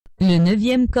Le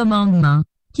 9e commandement.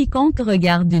 Quiconque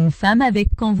regarde une femme avec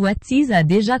convoitise a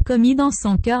déjà commis dans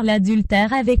son cœur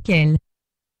l'adultère avec elle.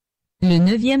 Le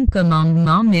 9e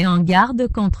commandement met en garde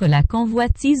contre la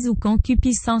convoitise ou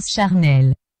concupiscence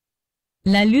charnelle.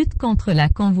 La lutte contre la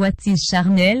convoitise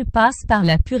charnelle passe par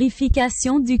la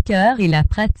purification du cœur et la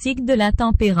pratique de la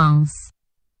tempérance.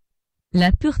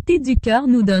 La pureté du cœur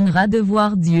nous donnera de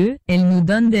voir Dieu, elle nous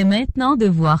donne dès maintenant de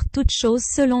voir toutes choses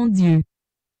selon Dieu.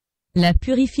 La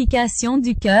purification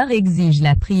du cœur exige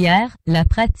la prière, la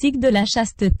pratique de la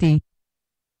chasteté.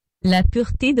 La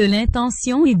pureté de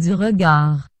l'intention et du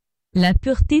regard. La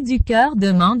pureté du cœur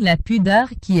demande la pudeur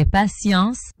qui est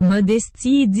patience,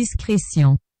 modestie et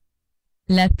discrétion.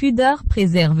 La pudeur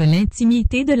préserve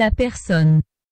l'intimité de la personne.